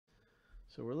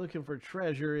So we're looking for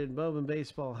treasure in Bowman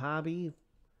Baseball Hobby.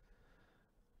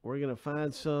 We're going to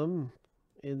find some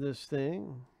in this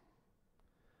thing.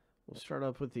 We'll start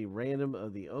off with the random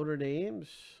of the owner names.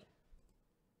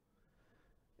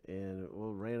 And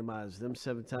we'll randomize them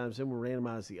 7 times. Then we'll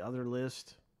randomize the other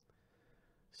list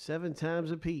 7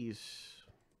 times apiece.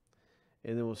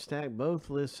 And then we'll stack both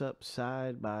lists up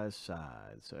side by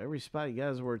side. So every spot, you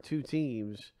guys were 2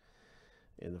 teams.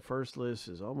 And the first list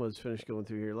is almost finished going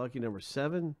through here. Lucky number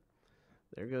 7.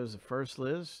 There goes the first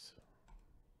list.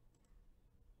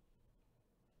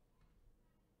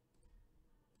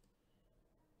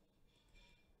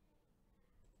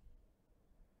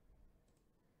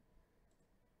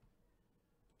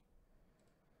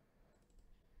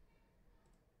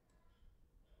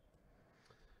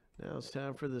 Now it's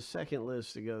time for the second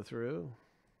list to go through.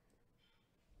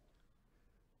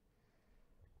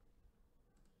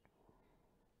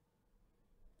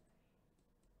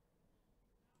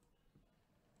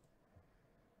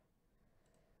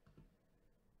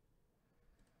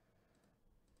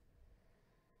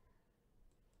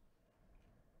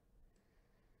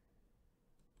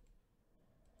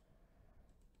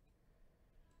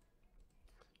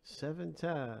 Seven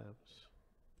times.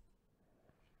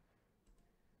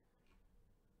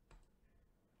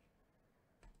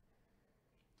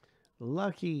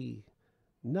 Lucky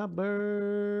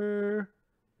number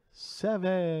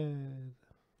 7.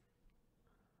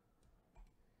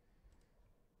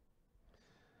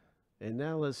 And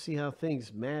now let's see how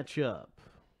things match up.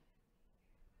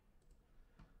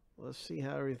 Let's see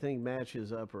how everything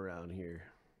matches up around here.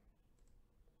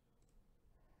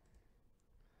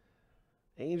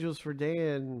 Angels for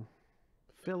Dan,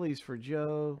 Phillies for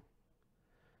Joe,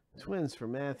 Twins for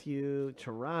Matthew,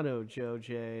 Toronto Joe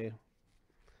J.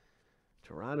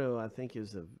 Toronto, I think,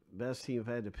 is the best team. If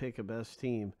I had to pick a best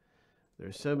team,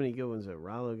 there's so many good ones.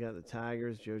 Rollo got the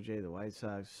Tigers, Joe J, the White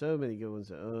Sox. So many good ones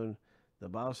to own. The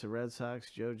Boston Red Sox,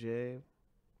 Joe J.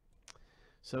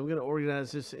 So I'm going to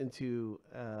organize this into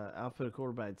alphabetical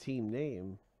order by team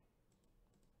name.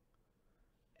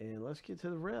 And let's get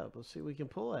to the rep. Let's see what we can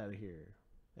pull out of here.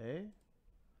 Eh?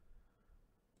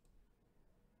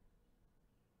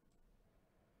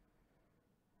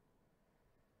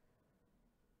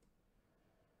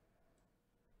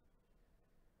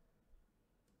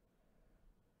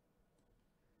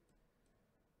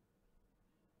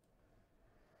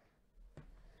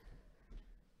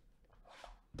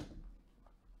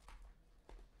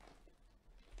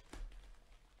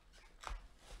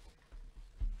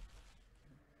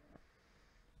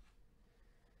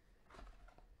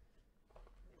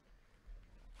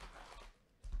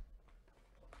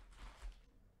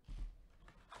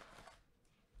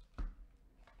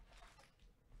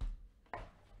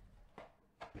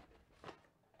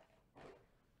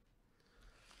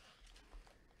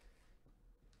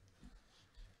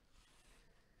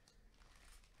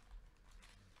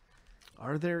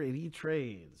 Are there any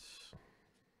trades?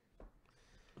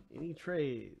 Any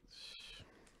trades?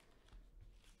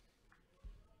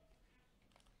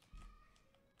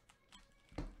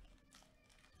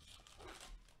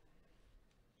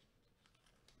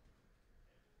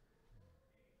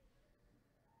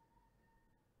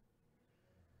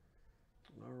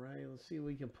 All right, let's see what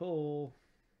we can pull.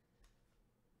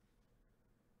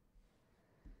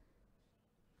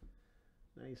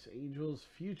 Nice Angels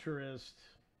Futurist.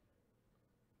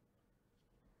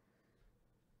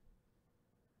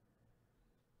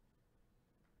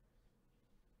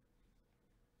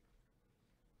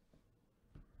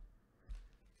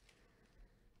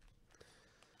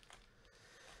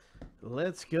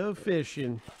 Let's go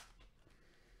fishing.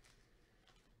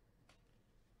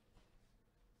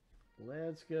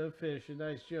 Let's go fishing.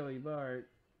 Nice Joey Bart.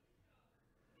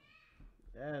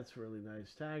 That's really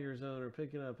nice. Tigers owner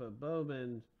picking up a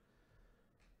Bowman.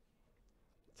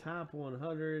 Top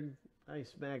 100.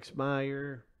 Nice Max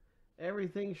Meyer.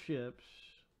 Everything ships.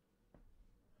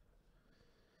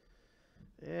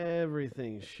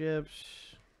 Everything ships.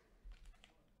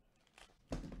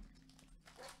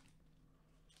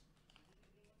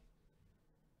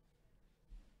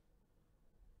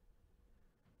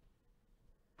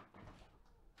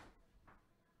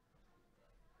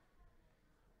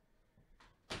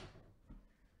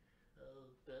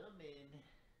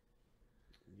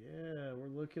 Yeah, we're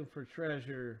looking for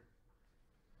treasure.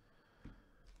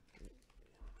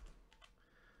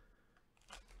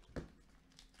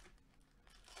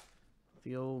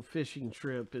 The old fishing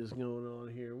trip is going on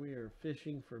here. We are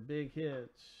fishing for big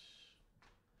hits.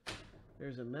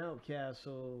 There's a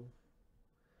Mountcastle.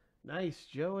 Nice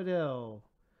Joe Adell.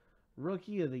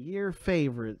 Rookie of the Year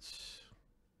favorites.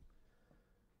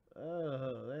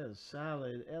 Oh, that is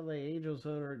solid. LA Angels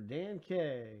owner Dan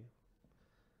K.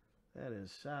 That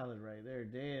is solid right there,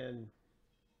 Dan.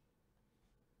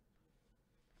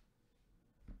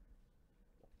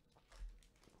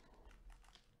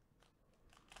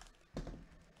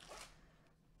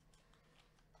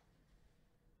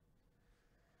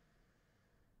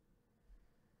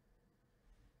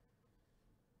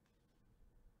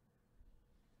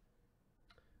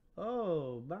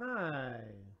 Oh, my.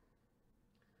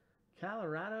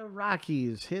 Colorado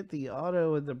Rockies hit the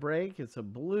auto in the break. It's a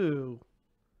blue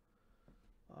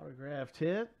autographed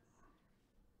hit.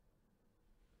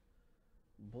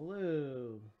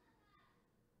 Blue.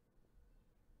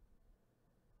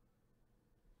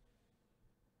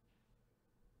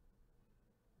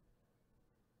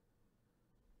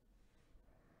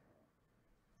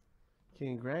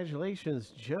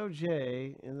 Congratulations, Joe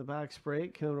J. in the box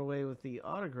break, coming away with the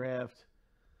autographed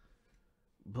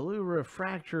blue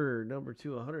refractor, number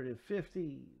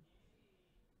 250.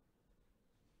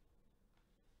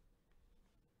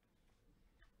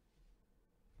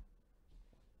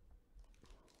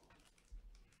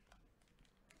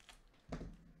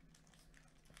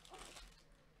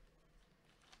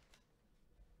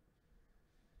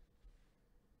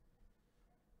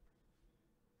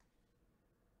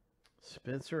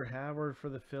 Spencer Howard for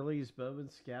the Phillies, Bowman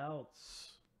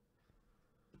Scouts.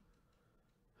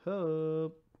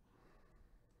 Hope.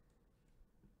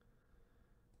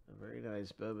 A very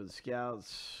nice Bowman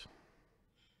Scouts.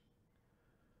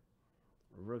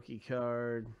 Rookie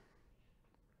card.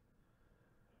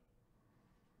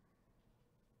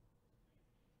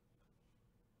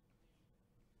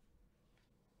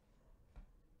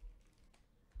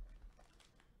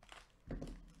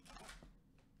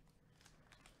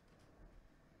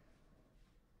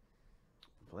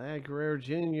 Vlad Guerrero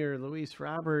Jr., Luis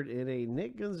Robert, and a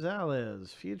Nick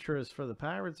Gonzalez. Futurist for the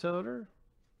Pirates owner.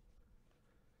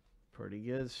 Pretty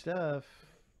good stuff.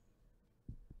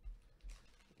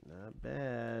 Not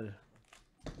bad.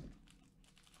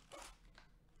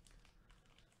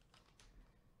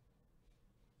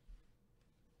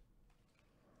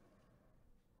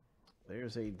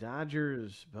 There's a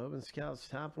Dodgers Bowman Scouts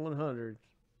Top 100.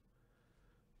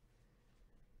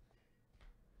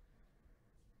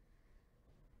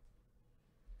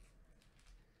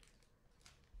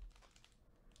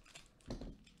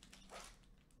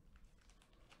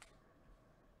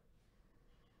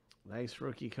 Nice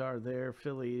rookie card there,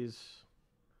 Phillies.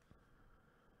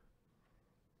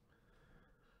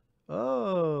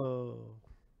 Oh.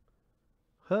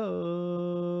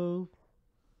 Ho.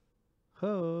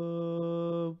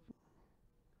 Ho.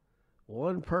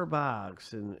 One per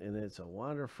box, and it's a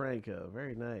Wander Franco.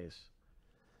 Very nice.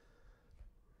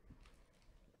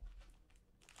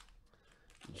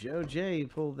 Joe J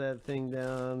pulled that thing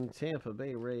down. Tampa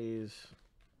Bay Rays.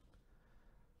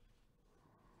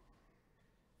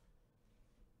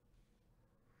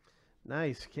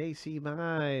 Nice. Casey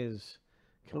Mize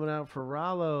coming out for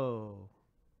Rollo.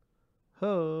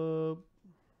 Hope.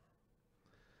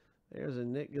 There's a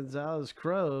Nick Gonzalez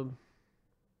Crow.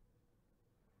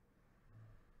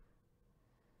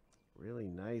 Really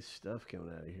nice stuff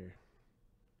coming out of here.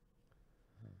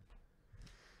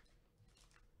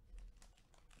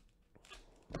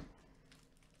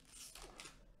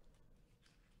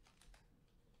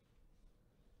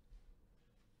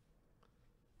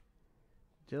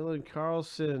 Dylan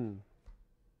Carlson.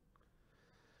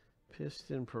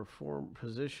 Piston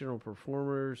positional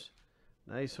performers.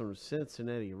 Nice one,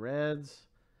 Cincinnati Reds.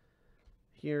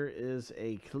 Here is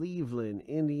a Cleveland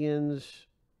Indians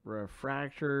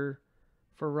refractor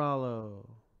for Rollo.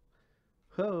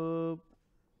 Hope.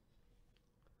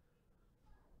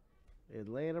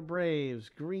 Atlanta Braves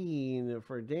green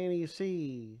for Danny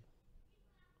C.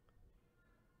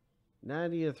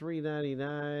 90 of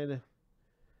 399.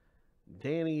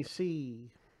 Danny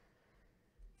C.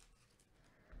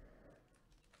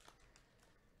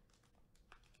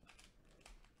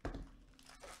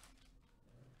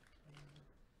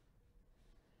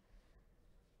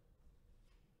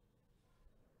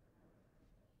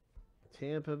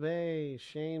 Tampa Bay,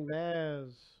 Shane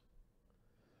Baz.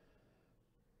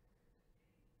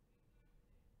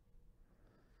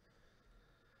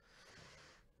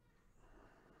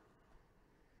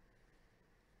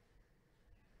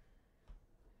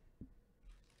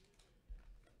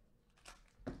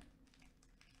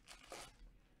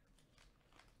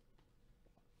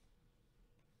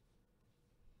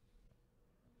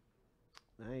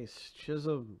 Nice.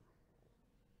 Chisholm.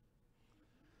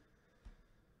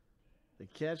 The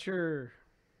catcher.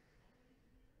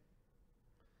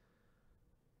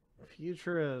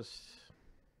 Futurist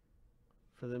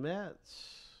for the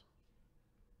Mets.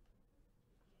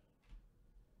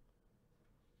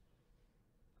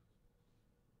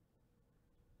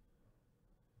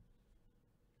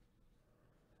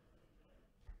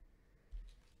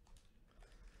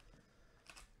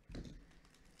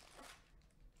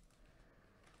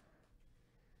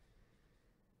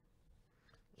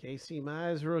 Casey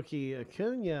Mize rookie,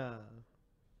 Acuna.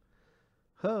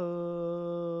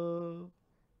 Ho!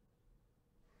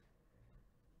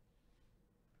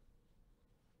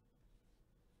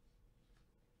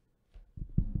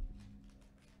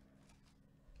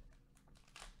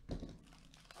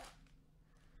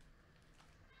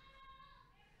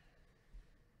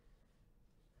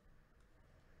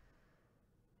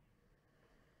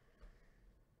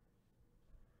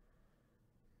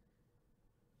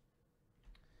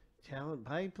 Talent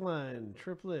Pipeline,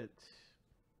 triplet.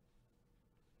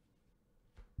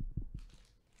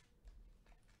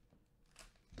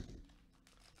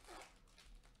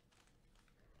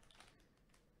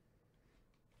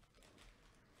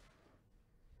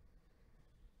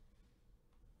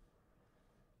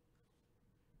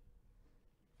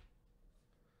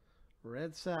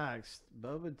 Red Sox,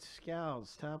 Bowman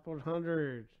Scouts, top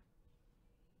 100.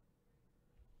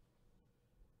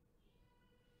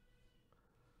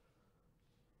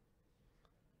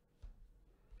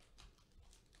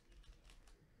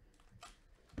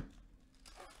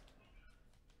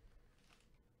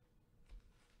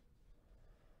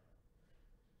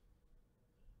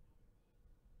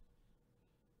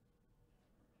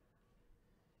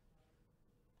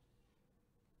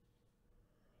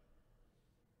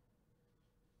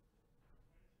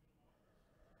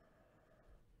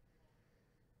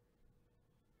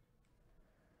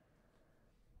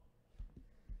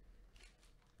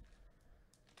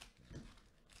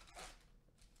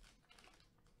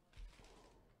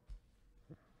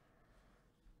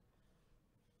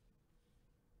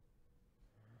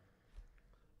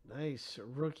 Nice.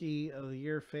 Rookie of the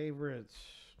Year favorites.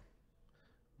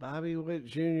 Bobby Witt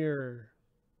Jr.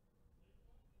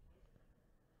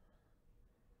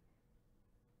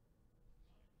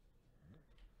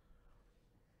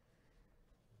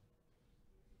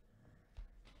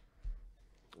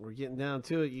 We're getting down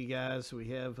to it, you guys. We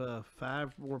have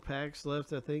 5 more packs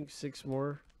left, I think. 6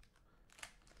 more.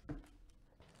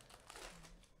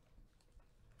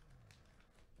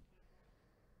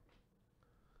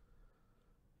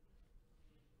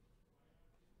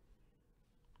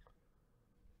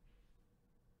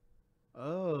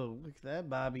 Oh, look at that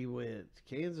Bobby Witt.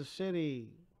 Kansas City.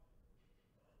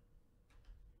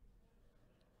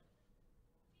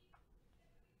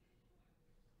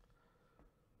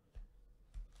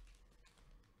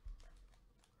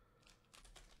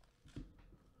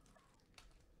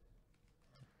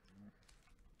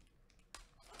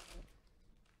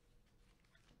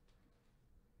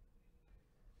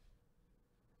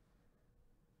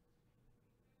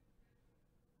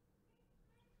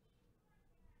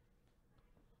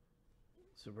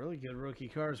 Some really good rookie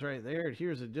cards right there.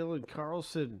 Here's a Dylan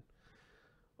Carlson.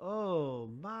 Oh,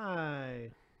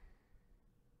 my.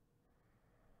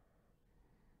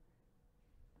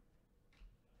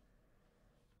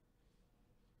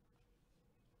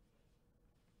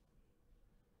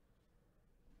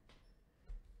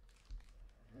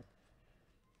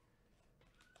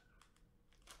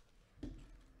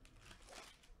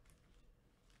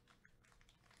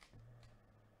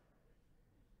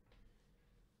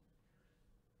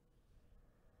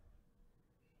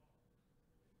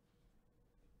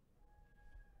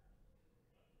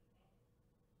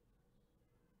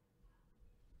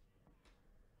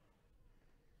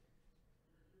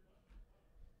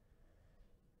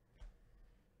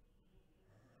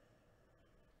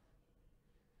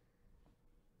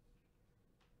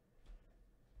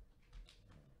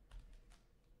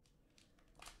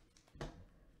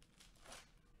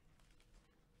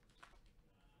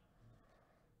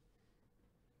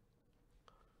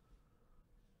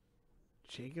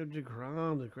 Jacob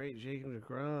DeGrom, the great Jacob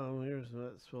DeGrom. Here's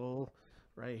that's full.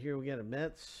 Right here we got a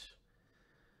Mets.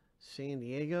 San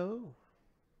Diego.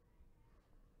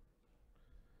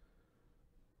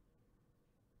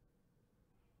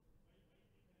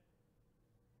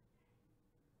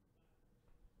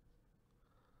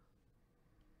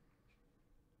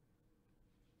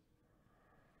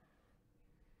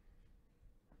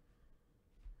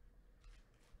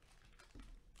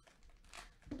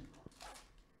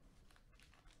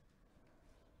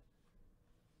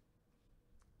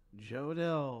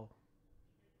 Jodell.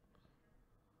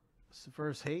 It's the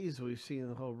first Hayes we've seen in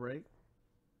the whole break.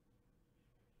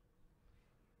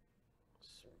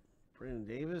 Brandon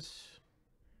Davis.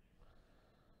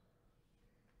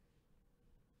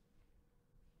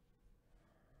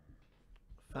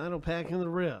 Final pack in the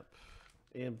rip.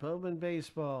 In Bowman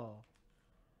Baseball.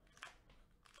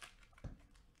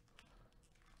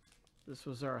 This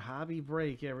was our hobby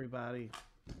break, everybody.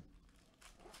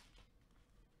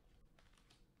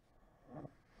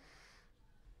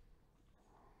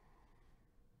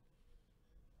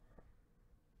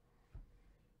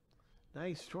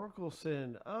 Nice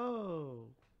Torkelson. Oh.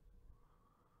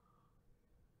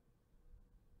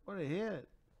 What a hit.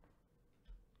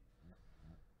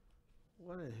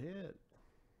 What a hit.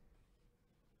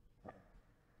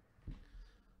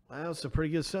 Wow, some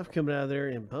pretty good stuff coming out of there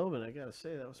in Bowman. I got to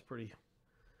say, that was pretty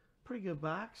good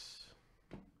box.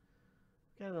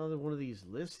 Got another one of these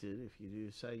listed if you do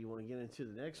decide you want to get into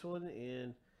the next one,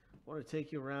 and want to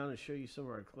take you around and show you some of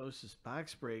our closest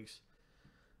box breaks.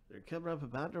 They're coming up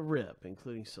about to rip,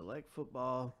 including select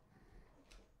football,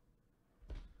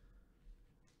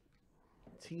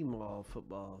 team ball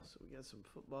football. So we got some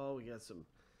football, we got some,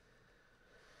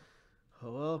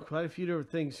 well, quite a few different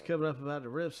things coming up about to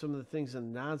rip. Some of the things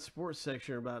in the non-sports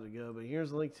section are about to go, but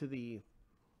here's a link to the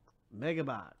Mega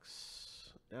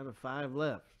Box. Down to 5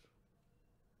 left.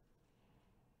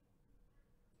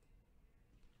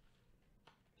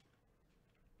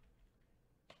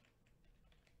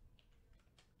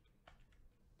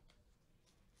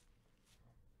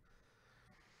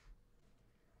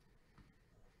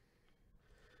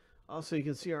 Also, you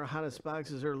can see our hottest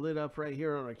boxes are lit up right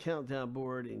here on our countdown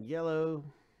board in yellow.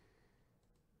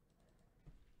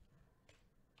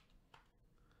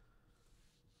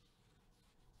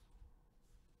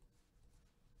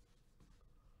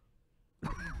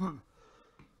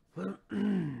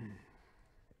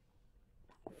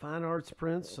 Fine Arts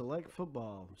Prints, Select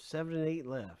Football, 7 and 8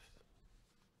 left.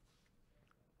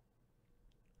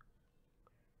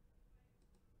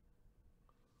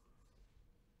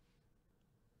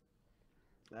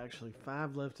 Actually,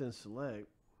 5 left in Select.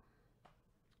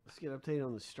 Let's get an update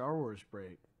on the Star Wars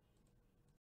break.